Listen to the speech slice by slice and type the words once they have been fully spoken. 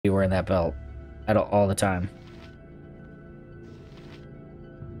Be wearing that belt all the time.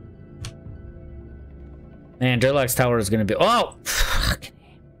 Man, Durlock's tower is gonna be. Oh, fucking.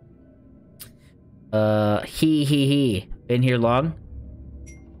 He. Been here long?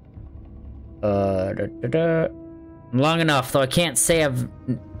 Long enough, though I can't say I've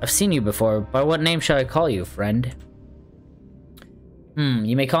seen you before. By what name shall I call you, friend?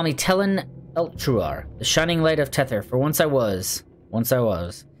 You may call me Tellin Eltruar, the shining light of Tether, for once I was.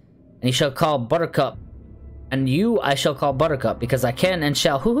 And he shall call Buttercup. And you I shall call Buttercup, because I can and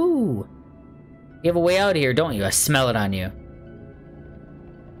shall. Hoo-hoo! You have a way out of here, don't you? I smell it on you.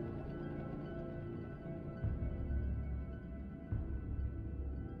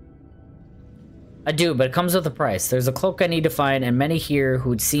 I do, but it comes with a price. There's a cloak I need to find, and many here who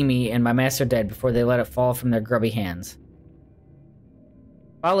would see me and my master dead before they let it fall from their grubby hands.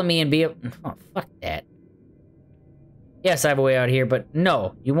 Follow me and be a... Oh, fuck that. Yes, I have a way out here, but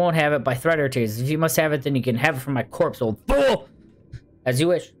no, you won't have it by threat or tears. If you must have it, then you can have it from my corpse, old fool! As you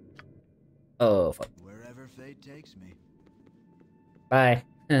wish. Oh, fuck. Wherever fate takes me. Bye.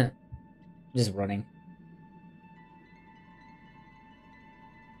 Just running.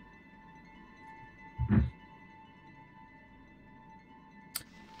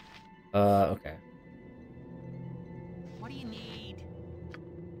 Okay. What do you need?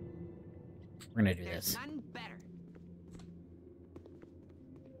 We're gonna do this. None better.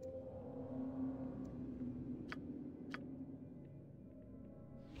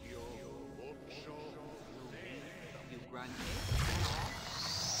 You grunt.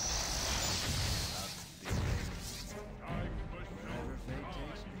 Wherever fate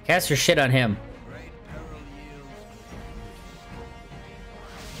takes me. Cast your shit on him. Great peril yields.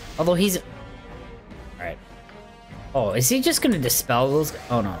 Although he's... Alright. Oh, is he just gonna dispel those?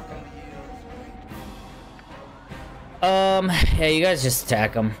 Oh, no. Yeah, you guys just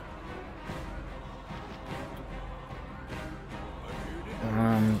attack him.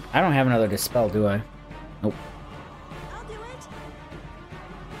 I don't have another dispel, do I? Nope. I'll do it.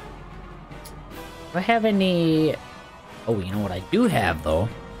 Do I have any... Oh, you know what I do have, though?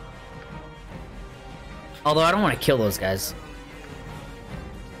 Although I don't want to kill those guys.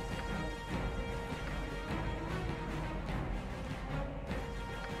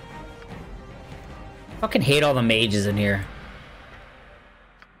 Fucking hate all the mages in here.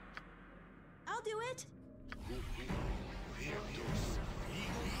 I'll do it.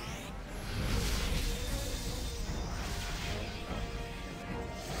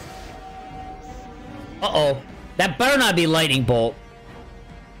 Uh-oh. That better not be lightning bolt.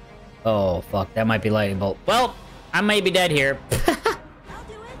 Oh, fuck. That might be lightning bolt. Well, I may be dead here. I'll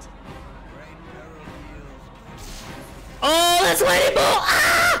do it. Oh, that's lightning bolt!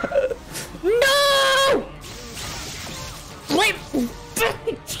 Ah! No! Wait!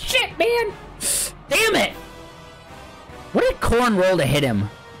 Shit, man! Damn it! What did Korn roll to hit him?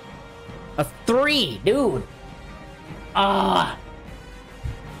 A 3, dude. Ah.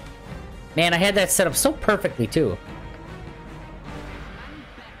 Man, I had that set up so perfectly, too.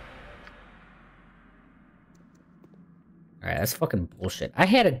 Alright, that's fucking bullshit. I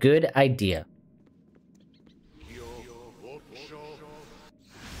had a good idea.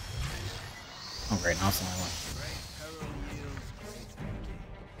 Oh, great. Now it's only one.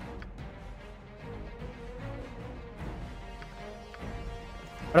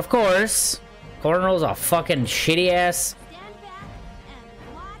 But of course, Korn rolls a fucking shitty ass. Stand back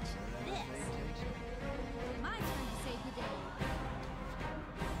and watch this. My turn to save the day.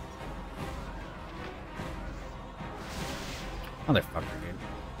 Motherfucker, dude.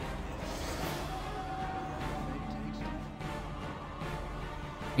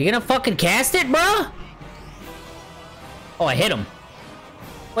 You gonna fucking cast it, bro? Oh, I hit him.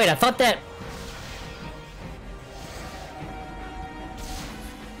 Wait, I thought that...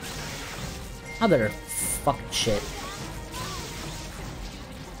 Other fucking shit.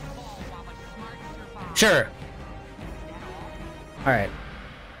 Sure. Alright.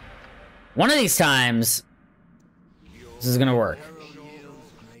 One of these times, this is gonna work.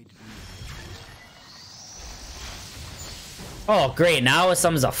 Oh, great. Now it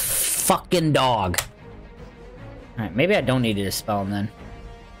summons a fucking dog. Alright, maybe I don't need to dispel him then.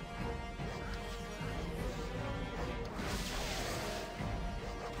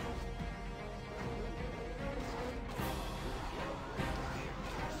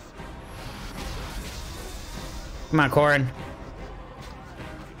 Come on, Corin.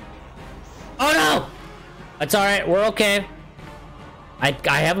 Oh no! That's alright, we're okay. I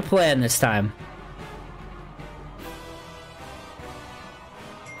have a plan this time.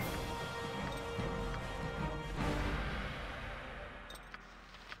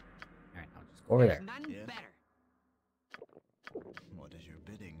 Over there. None Yeah. better. What is your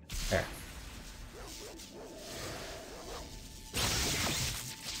bidding? There.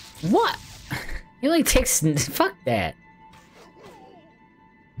 What? He only takes... Fuck that.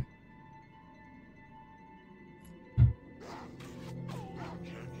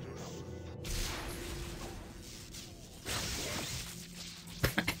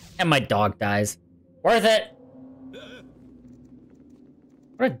 And my dog dies. Worth it!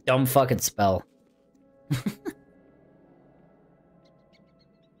 What a dumb fucking spell.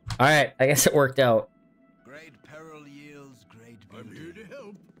 Alright, I guess it worked out. Great peril yields great beauty. I'm here to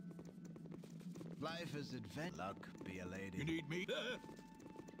help. Life is adventure. Luck be a lady. You need me?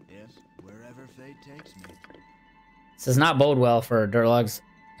 Yes, wherever fate takes me. This does not bode well for Durlog's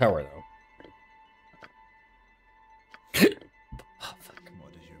tower, though. Oh, fuck.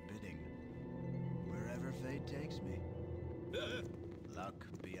 What is your bidding? Wherever fate takes me. Luck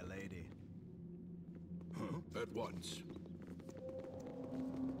be a lady. Huh? At once.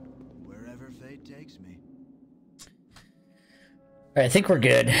 Wherever fate takes me. Alright, I think we're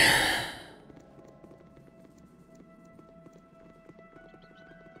good. You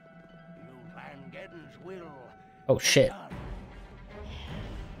Langeddans will. Oh, shit.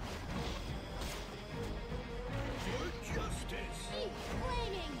 For justice. Keep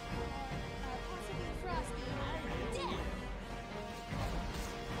flaming. Possibly frosty. Death.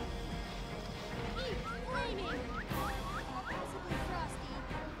 Keep flaming. Possibly frosty.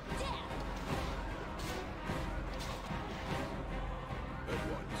 Death. At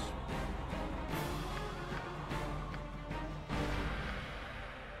once.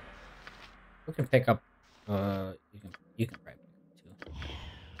 We can pick up, you can probably pick up too.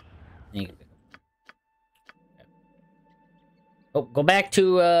 And you can pick up. Okay. Oh, go back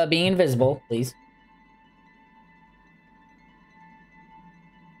to, being invisible, please.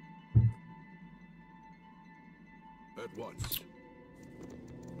 At once.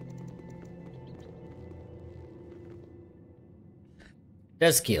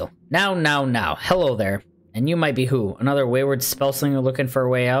 Deskiel. Now. Hello there. And you might be who? Another wayward spellslinger looking for a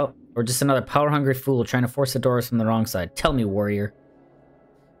way out? Or just another power-hungry fool trying to force the doors from the wrong side? Tell me, warrior.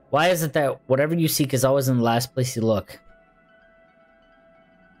 Why is it that whatever you seek is always in the last place you look?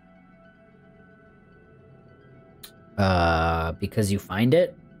 Because you find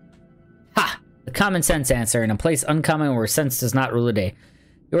it? Ha! The common sense answer, in a place uncommon where sense does not rule the day.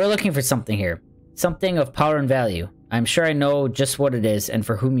 You are looking for something here. Something of power and value. I'm sure I know just what it is and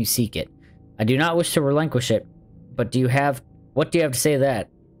for whom you seek it. I do not wish to relinquish it, but what do you have to say to that?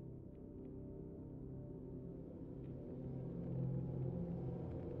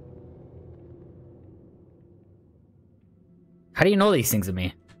 How do you know these things of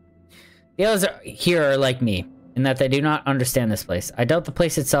me? The others here are like me, in that they do not understand this place. I doubt the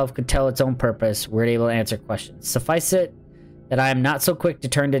place itself could tell its own purpose were it able to answer questions. Suffice it that I am not so quick to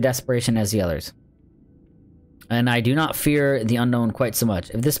turn to desperation as the others. And I do not fear the unknown quite so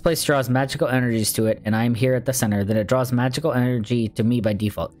much. If this place draws magical energies to it, and I am here at the center, then it draws magical energy to me by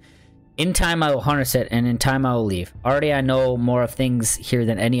default. In time I will harness it, and in time I will leave. Already I know more of things here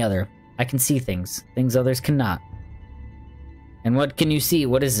than any other. I can see things others cannot. And what can you see?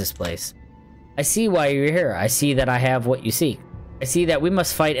 What is this place? I see why you're here. I see that I have what you seek. I see that we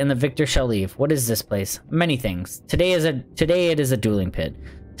must fight and the victor shall leave. What is this place? Many things. Today it is a dueling pit.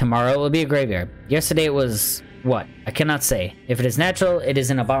 Tomorrow it will be a graveyard. Yesterday it was what? I cannot say. If it is natural, it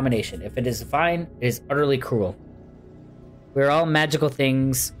is an abomination. If it is divine, it is utterly cruel. We are all magical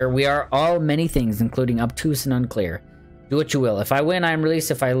things, or we are all many things, including obtuse and unclear. Do what you will. If I win, I am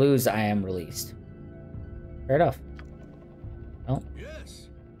released. If I lose, I am released. Fair enough. Well, Yes.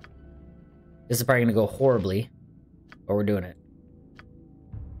 this is probably gonna go horribly, but we're doing it.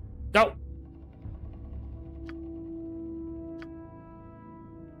 Go!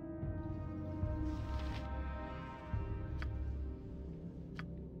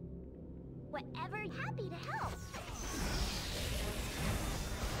 Whatever. Happy to help.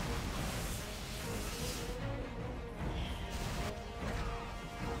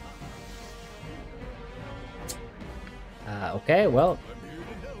 Okay, well, I'm here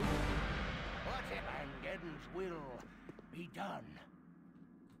to help. Whatever Langeddans will be done.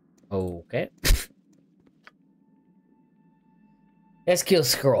 okay. SQ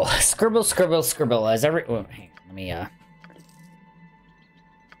scroll. Scribble. As every... Oh, hang on, let me, Uh-huh.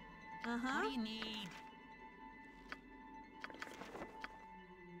 What do you need?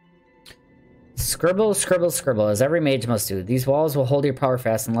 Scribble, as every mage must do. These walls will hold your power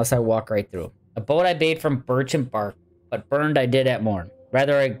fast unless I walk right through. A boat I made from birch and bark, but burned I did at morn.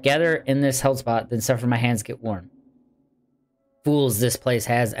 Rather I gather in this held spot than suffer my hands get worn. Fools this place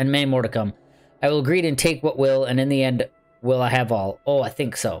has, and many more to come. I will greet and take what will, and in the end, will I have all? Oh, I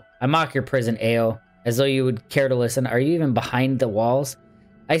think so. I mock your prison, Ao, as though you would care to listen. Are you even behind the walls?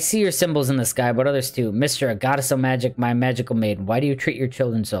 I see your symbols in the sky, but others too. Mister, a goddess of magic, my magical maiden, why do you treat your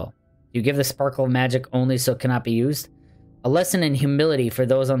children so? Do you give the sparkle of magic only so it cannot be used? A lesson in humility for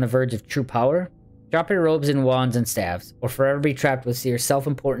those on the verge of true power? Drop your robes and wands and staffs, or forever be trapped with your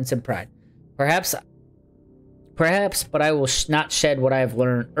self-importance and pride. Perhaps, but I will not shed what I have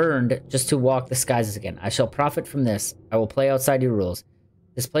earned just to walk the skies again. I shall profit from this. I will play outside your rules.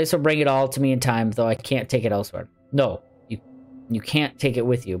 This place will bring it all to me in time, though I can't take it elsewhere. No, you can't take it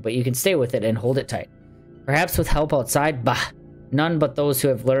with you, but you can stay with it and hold it tight. Perhaps with help outside? Bah! None but those who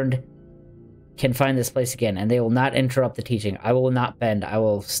have learned can find this place again, and they will not interrupt the teaching. I will not bend. I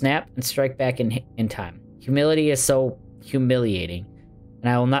will snap and strike back in time. Humility is so humiliating, and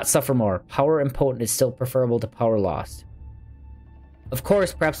I will not suffer more. Power impotent is still preferable to power lost. Of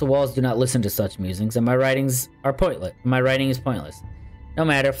course, perhaps the walls do not listen to such musings, and my writings are pointless. My writing is pointless. No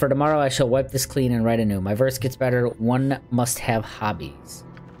matter, for tomorrow I shall wipe this clean and write anew. My verse gets better. One must have hobbies.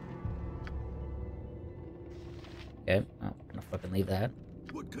 Okay, I'm gonna fucking leave that.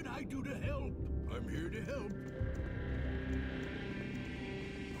 What can I do to help? I'm here to help.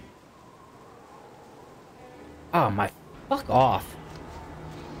 Oh my, fuck off.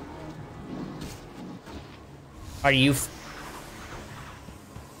 Are you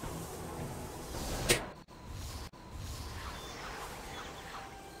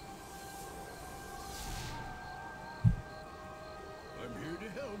I'm here to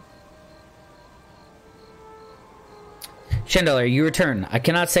help. Chandelier, you return. I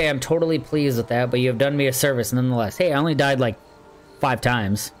cannot say I'm totally pleased with that, but you have done me a service nonetheless. Hey, I only died like 5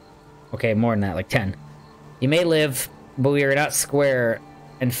 times. Okay, more than that, like 10. You may live, but we are not square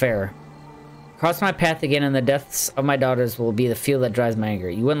and fair. Cross my path again, and the deaths of my daughters will be the fuel that drives my anger.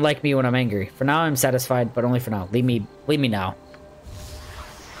 You wouldn't like me when I'm angry. For now, I'm satisfied, but only for now. Leave me now.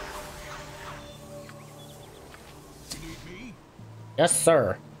 Need me? Yes,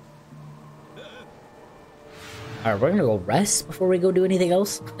 sir. Alright, we're gonna go rest before we go do anything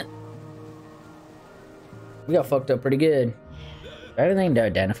else. We got fucked up pretty good. Everything to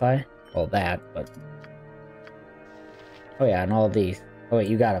identify? Well, that, but... Oh yeah, and all of these. Oh wait,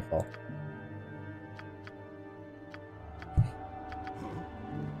 you got it, Paul.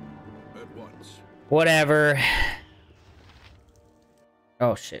 At once. Whatever.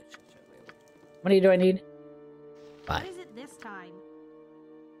 Oh shit. What do I need? What is it this time?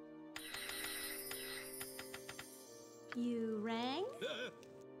 You rang?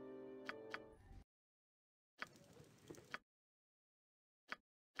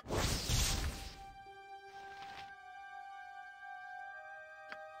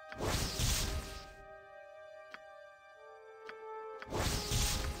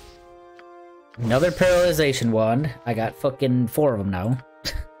 Another paralyzation wand. I got fucking 4 of them now.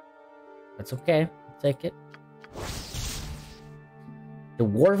 That's okay. I'll take it.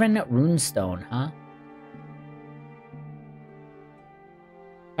 Dwarven runestone, huh?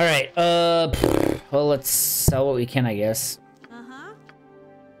 Alright, well, let's sell what we can, I guess. Uh-huh.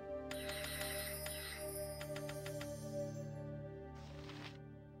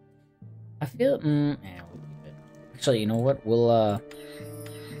 I feel, we'll keep it. Actually, you know what? We'll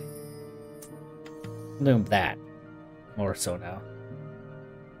do that. More so now.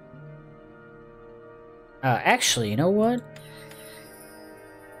 Actually, you know what?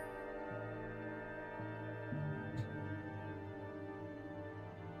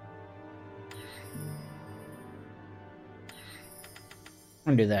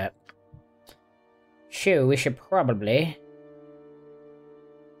 I'm gonna do that. Shoo, we should probably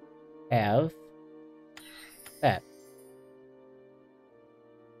have that.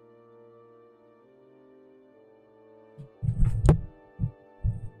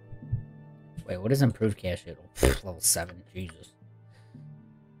 Wait, what is improved cash noodle? Level 7, Jesus.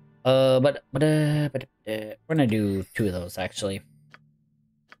 But we're gonna do 2 of those actually.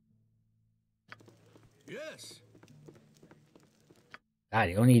 Yes. God,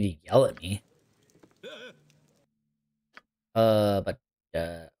 you don't need to yell at me. Okay.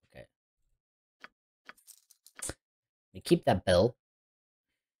 You keep that bill.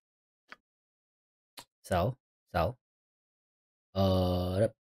 Sell.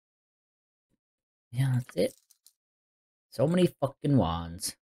 Yeah, that's it. So many fucking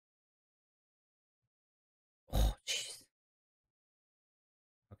wands. Oh, jeez.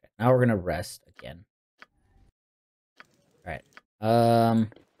 Okay, now we're gonna rest again. Alright. Yeah,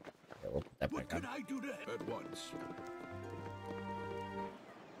 we'll put that What back can on. I do to at once?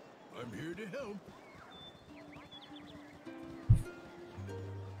 I'm here to help.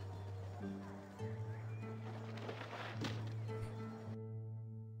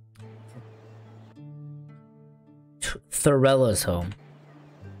 Thorella's home.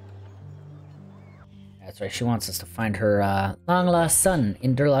 That's right, she wants us to find her long-lost son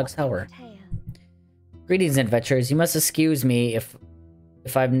in Durlog's tower. Greetings, adventurers. You must excuse me if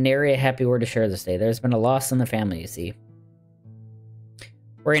I've nary a happy word to share this day. There's been a loss in the family, you see.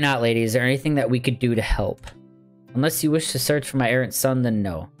 Worry not, lady. Is there anything that we could do to help? Unless you wish to search for my errant son, then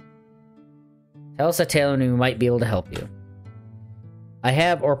no. Tell us a tale and we might be able to help you. I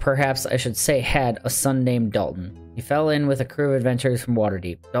have, or perhaps I should say had, a son named Dalton. He fell in with a crew of adventurers from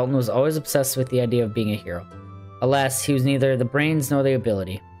Waterdeep. Dalton was always obsessed with the idea of being a hero. Alas, he was neither the brains nor the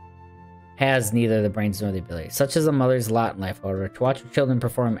ability. Has neither the brains nor the ability. Such is a mother's lot in life, however, to watch her children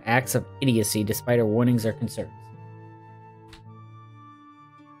perform acts of idiocy despite her warnings or concerns.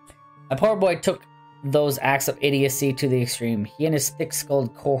 My poor boy took those acts of idiocy to the extreme. He and his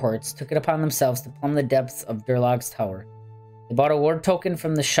thick-skulled cohorts took it upon themselves to plumb the depths of Durlog's tower. They bought a ward token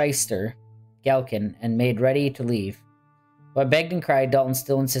from the shyster, Galkin, and made ready to leave. Though I begged and cried, Dalton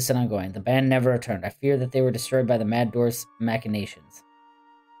still insisted on going. The band never returned. I fear that they were destroyed by the Mad Dwarf's machinations.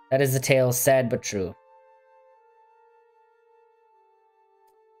 That is the tale, sad but true.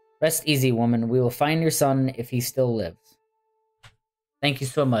 Rest easy, woman. We will find your son if he still lives. Thank you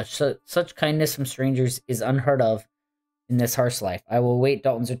so much. Such kindness from strangers is unheard of in this harsh life. I will await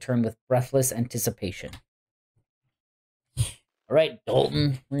Dalton's return with breathless anticipation. Alright,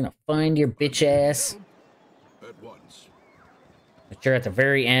 Dalton. We're gonna find your bitch ass. At once. But you're at the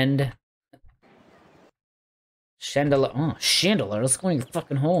very end. Chandelier. Oh, Chandelier. Let's go in your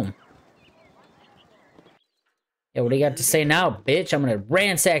fucking home. Yeah, what do you got to say now, bitch? I'm gonna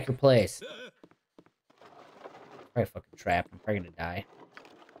ransack your place. Probably fucking trapped. I'm probably gonna die.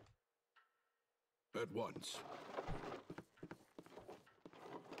 At once.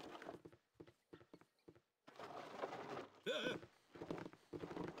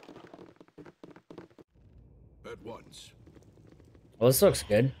 At once. Well, this looks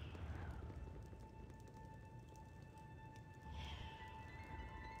good.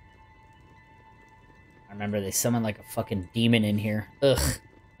 I remember they summoned like a fucking demon in here. Ugh.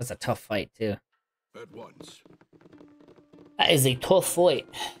 That's a tough fight, too. At once. That is a tough fight.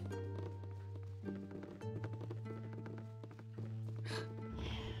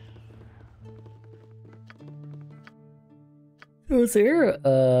 Was there,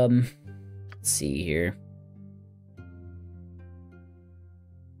 let's see here.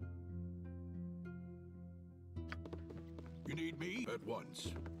 You need me? At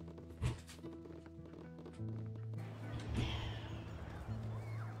once.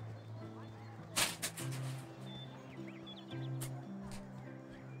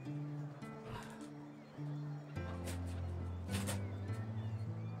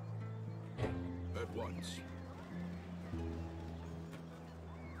 At once.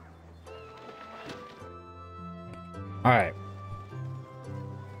 All right.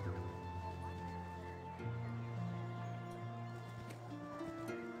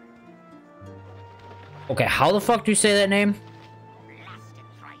 Okay, how the fuck do you say that name? Blasted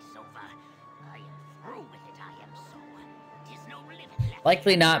thrice over. I am through with it, I am so. 'Tis no living left.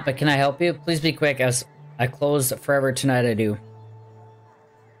 Likely not, but can I help you? Please be quick, as I close forever tonight. I do.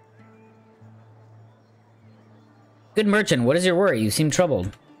 Good merchant, what is your worry? You seem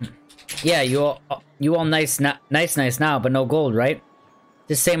troubled. Yeah, you all nice now, but no gold, right?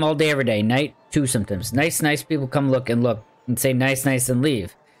 Just same all day, every day. Night, two symptoms. Nice people come look and say nice and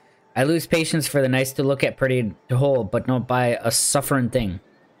leave. I lose patience for the nice to look at, pretty to hold, but don't buy a suffering thing.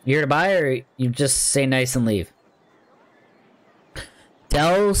 You here to buy, or you just say nice and leave?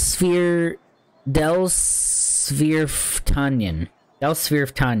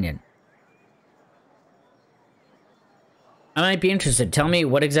 Delsvirftanian. I might be interested. Tell me,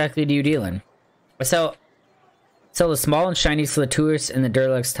 what exactly do you deal in? I sell the small and shinies for the tourists in the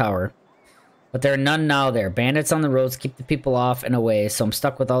Durlog's tower. But there are none now there. Bandits on the roads keep the people off and away, so I'm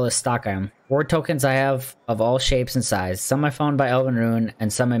stuck with all this stock item. Ward tokens I have of all shapes and size. Some I found by Elven Rune,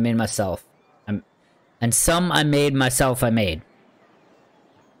 and some I made myself. And some I made myself. Maybe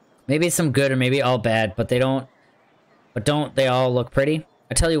some good or maybe all bad, but don't they all look pretty?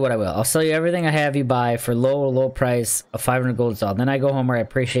 I tell you what I will. I'll sell you everything I have you buy for low price of 500 gold is all. Then I go home where they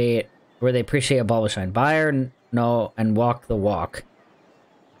appreciate a bauble shine. Buy or no, and walk the walk.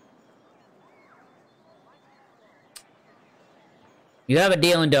 You have a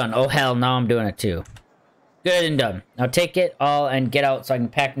deal and done. Oh hell, now I'm doing it too. Good and done. Now take it all and get out so I can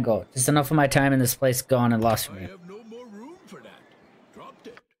pack and go. Just enough of my time in this place gone and lost from I me. have no more room for that. Dropped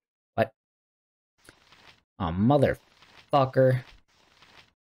it. What? Oh, motherfucker.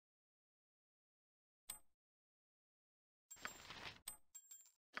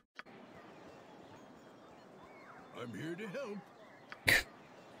 I'm here to help.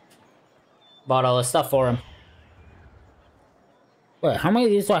 Bought all this stuff for him. Wait, how many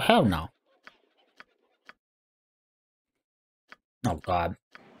of these do I have now? Oh, God.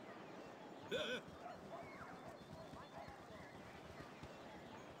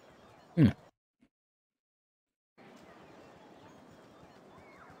 Hmm.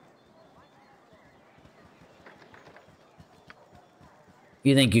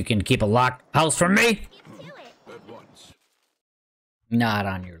 You think you can keep a locked house from me? Get to it. At once. Not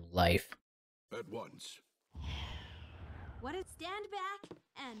on your life. At once. What is stand back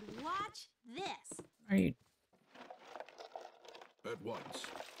and watch this. Are you? At once.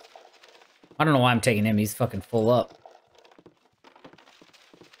 I don't know why I'm taking him. He's fucking full up.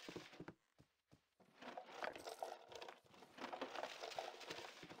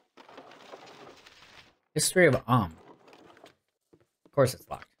 History of Of course it's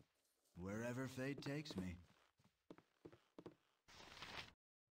locked. Wherever fate takes me.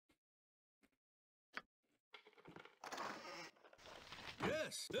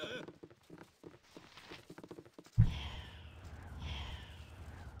 Yes.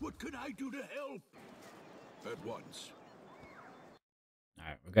 What can I do to help? At once.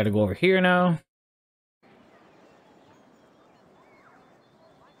 Alright, we gotta go over here now.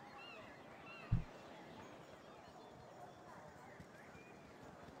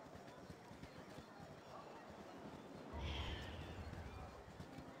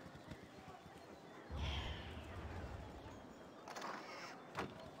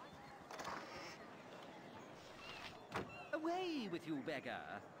 Away with you, beggar.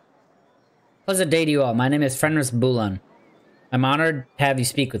 Pleasant day to you all. My name is Fenris Bulan. I'm honored to have you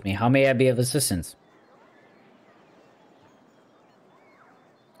speak with me. How may I be of assistance?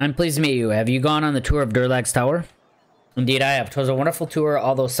 I'm pleased to meet you. Have you gone on the tour of Durlag's Tower? Indeed, I have. 'Twas a wonderful tour,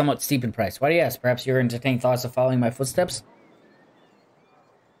 although somewhat steep in price. Why do you ask? Perhaps you're entertaining thoughts of following my footsteps?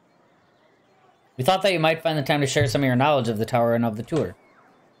 We thought that you might find the time to share some of your knowledge of the tower and of the tour.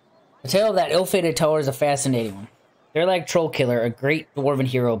 The tale of that ill-fated tower is a fascinating one. Durlag Trollkiller, a great dwarven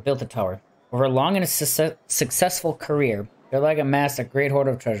hero, built the tower. Over a long and successful career, Durlag amassed a great hoard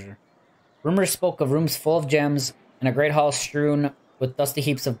of treasure. Rumors spoke of rooms full of gems and a great hall strewn with dusty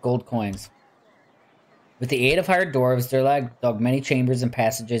heaps of gold coins. With the aid of hired dwarves, Durlag dug many chambers and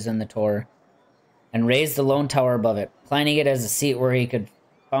passages in the tower and raised the lone tower above it, planning it as a seat where he could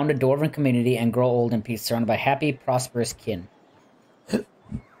found a dwarven community and grow old in peace, surrounded by happy, prosperous kin.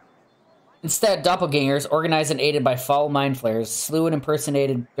 Instead, doppelgangers, organized and aided by foul mind flayers, slew and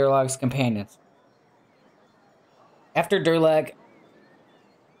impersonated Durlag's companions. After the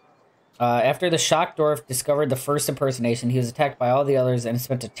shocked dwarf discovered the first impersonation, he was attacked by all the others and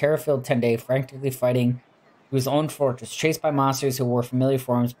spent a terror-filled 10 days frantically fighting to his own fortress, chased by monsters who wore familiar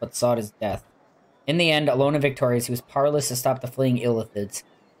forms but sought his death. In the end, alone and victorious, he was powerless to stop the fleeing Illithids.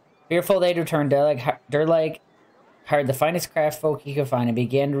 Fearful they'd return, Durlag hired the finest craftfolk he could find and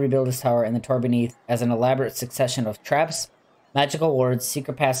began to rebuild his tower and the tower beneath as an elaborate succession of traps, magical wards,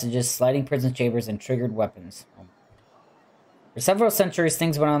 secret passages, sliding prison chambers, and triggered weapons. For several centuries,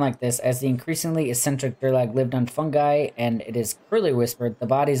 things went on like this as the increasingly eccentric Durlag lived on fungi and, it is cruelly whispered, the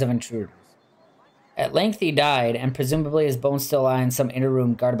bodies of intruders. At length he died, and presumably his bones still lie in some inner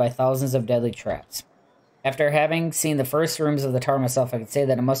room guarded by thousands of deadly traps. After having seen the first rooms of the tower myself, I can say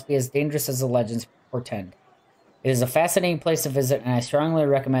that it must be as dangerous as the legends portend. It is a fascinating place to visit, and I strongly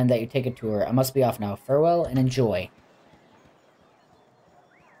recommend that you take a tour. I must be off now. Farewell and enjoy.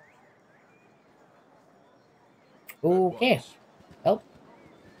 Okay. Well,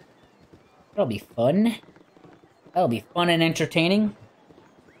 that'll be fun. That'll be fun and entertaining.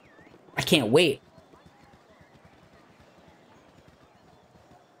 I can't wait.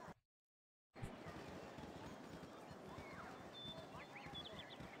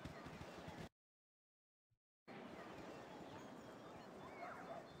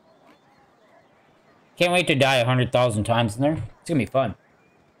 Can't wait to die 100,000 times in there. It's gonna be fun.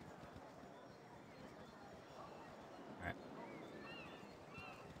 Alright.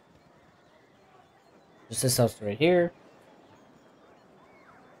 Just this house right here.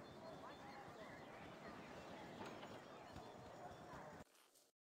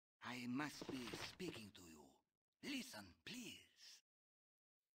 I must be speaking to you. Listen, please.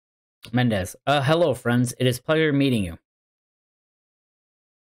 Mendez. Hello, friends. It is a pleasure meeting you.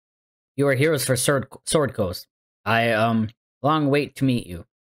 You are heroes for Sword Coast. Long wait to meet you.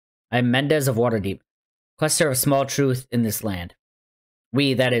 I am Mendez of Waterdeep, quester of small truth in this land.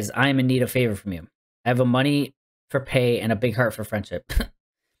 That is, I am in need of favor from you. I have a money for pay and a big heart for friendship.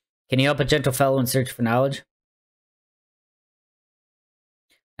 Can you help a gentle fellow in search for knowledge?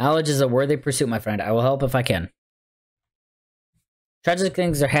 Knowledge is a worthy pursuit, my friend. I will help if I can. Tragic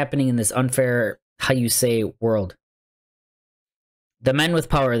things are happening in this unfair, how you say, world. The men with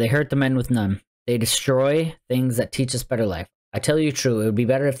power, they hurt the men with none. They destroy things that teach us better life. I tell you true, it would be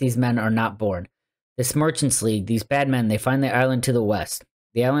better if these men are not born. This Merchants League, these bad men, they find the island to the west.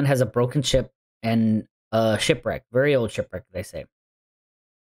 The island has a broken ship and a shipwreck. Very old shipwreck, they say.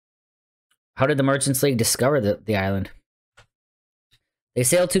 How did the Merchants League discover the island? They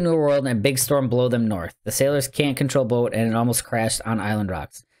sail to New World and a big storm blow them north. The sailors can't control boat and it almost crashed on island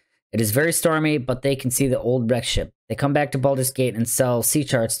rocks. It is very stormy, but they can see the old wrecked ship. They come back to Baldur's Gate and sell sea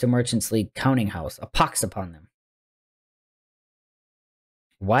charts to Merchants League counting house. A pox upon them.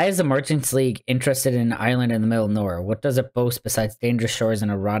 Why is the Merchants League interested in an island in the middle of nowhere? What does it boast besides dangerous shores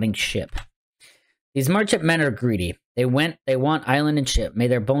and a rotting ship? These merchant men are greedy. They want island and ship. May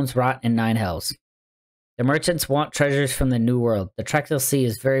their bones rot in 9 hells. The merchants want treasures from the New World. The Tractile Sea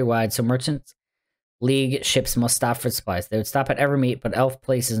is very wide, so Merchants League ships must stop for supplies. They would stop at Evermeet, but Elf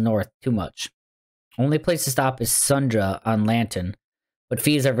Place is north, too much. Only place to stop is Sundra on Lantern, but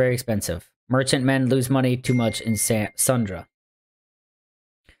fees are very expensive. Merchant men lose money too much in Sundra.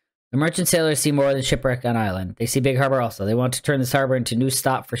 The merchant sailors see more than shipwreck on island. They see Big Harbor also. They want to turn this harbor into new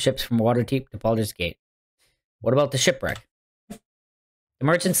stop for ships from Waterdeep to Baldur's Gate. What about the shipwreck? The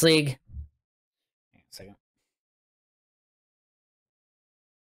Merchants League... Hang on a second.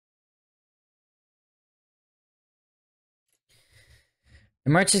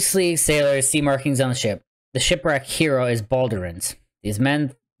 The Merchants League sailors see markings on the ship. The shipwreck hero is Baldurin's. These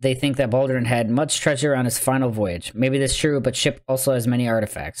men, they think that Baldurin had much treasure on his final voyage. Maybe that's true, but ship also has many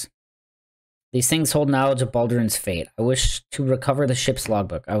artifacts. These things hold knowledge of Baldurin's fate. I wish to recover the ship's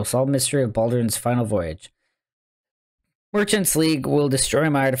logbook. I will solve the mystery of Baldurin's final voyage. Merchants League will destroy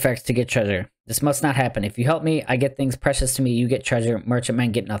my artifacts to get treasure. This must not happen. If you help me, I get things precious to me. You get treasure.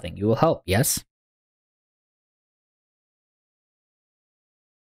 Merchantmen get nothing. You will help, yes?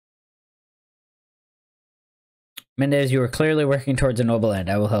 Mendez, you are clearly working towards a noble end.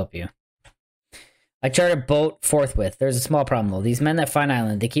 I will help you. I chart a boat forthwith. There's a small problem, though. These men that find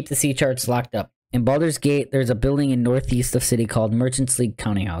island, they keep the sea charts locked up. In Baldur's Gate, there's a building in northeast of city called Merchants League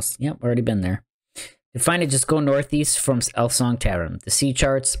Counting House. Yep, already been there. To find it, just go northeast from Elfsong Tavern. The sea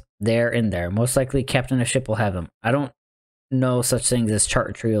charts, there and there. Most likely, captain of ship will have them. I don't know such things as chart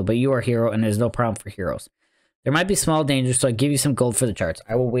retrieval, but you are a hero, and there's no problem for heroes. There might be small dangers, so I give you some gold for the charts.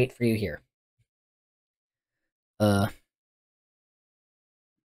 I will wait for you here.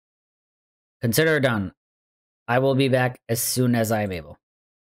 Consider it done. I will be back as soon as I am able.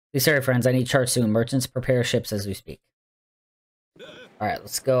 Please sorry, friends. I need charts soon. Merchants prepare ships as we speak. Alright,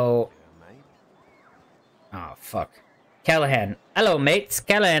 let's go. Oh, fuck. Callahan. Hello, mates.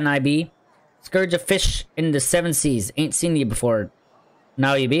 Callahan, I be. Scourge of fish in the 7 seas. Ain't seen you before.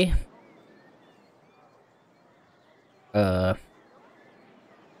 Now you be?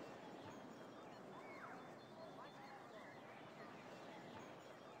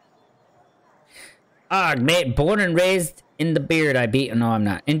 Ah, mate, born and raised in the beard I beat. No, I'm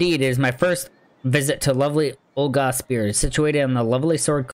not. Indeed, it is my first visit to lovely Olga's Beard, situated on the lovely sword